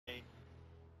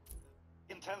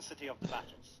intensity of the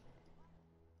battles.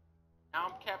 Now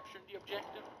I'm capturing the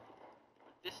objective,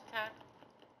 but this time,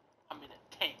 I'm in a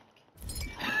tank.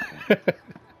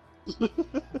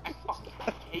 I fucking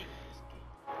hate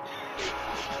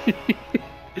this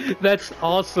game. That's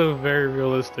also very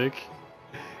realistic.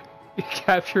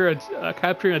 Capturing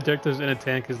objectives in a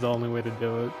tank is the only way to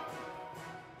do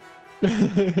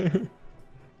it.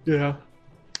 Yeah.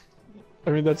 I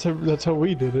mean, that's how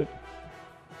we did it.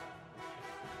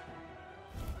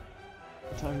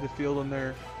 Time to field them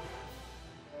there.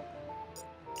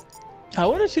 I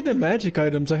want to see the magic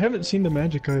items. I haven't seen the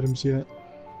magic items yet.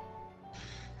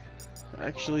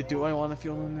 Actually, do I want to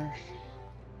field them there?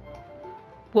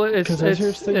 Well, it's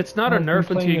not a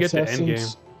nerf until you get to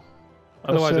endgame.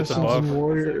 Otherwise, it's a buff.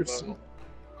 Warriors.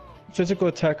 Physical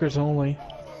attackers only.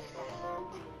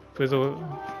 Physical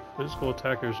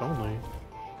attackers only.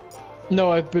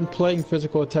 No, I've been playing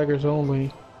physical attackers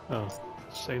only. Oh,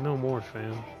 say no more,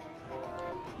 fam.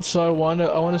 So I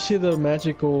wanna see the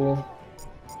magical.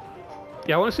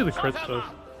 Yeah, I want to see the crit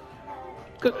stuff.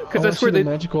 Because that's where the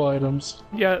magical items.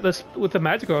 Yeah, that's with the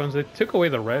magical items. They took away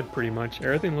the red pretty much.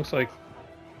 Everything looks like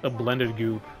a blended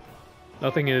goop.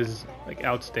 Nothing is like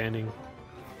outstanding.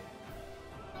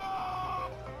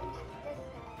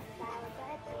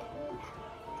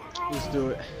 Let's do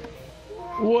it.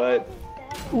 What?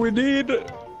 We need...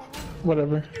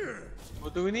 Whatever.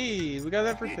 What do we need? We got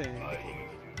everything.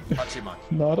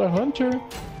 Not a hunter.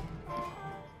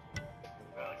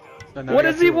 What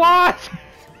does he want?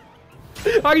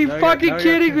 Are you fucking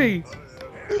kidding me?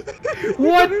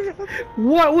 What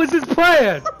was his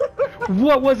plan?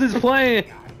 What was his plan?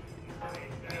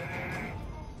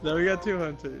 Now we got 2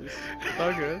 hunters. It's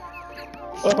all good.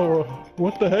 Oh,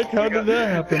 what the heck? How did that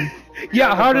happen?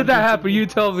 Yeah, how did that happen? You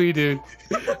tell me, dude.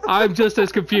 I'm just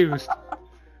as confused.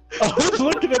 I was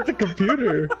looking at the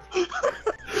computer.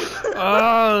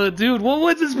 Oh, dude, what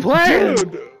was his plan?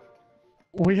 Dude,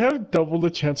 we have double the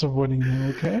chance of winning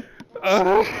here, okay?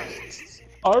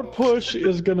 Our push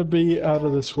is gonna be out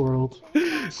of this world.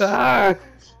 Why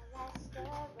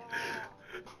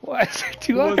is it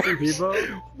 2 others?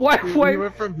 Why? We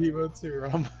went from Hebo to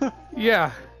Rum.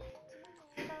 Yeah.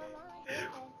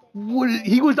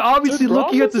 He was obviously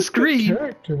looking at the screen.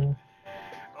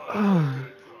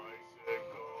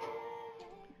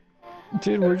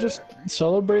 Dude, we're just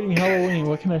celebrating Halloween.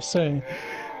 What can I say?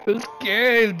 This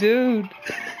game, dude.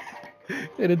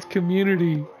 And its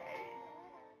community.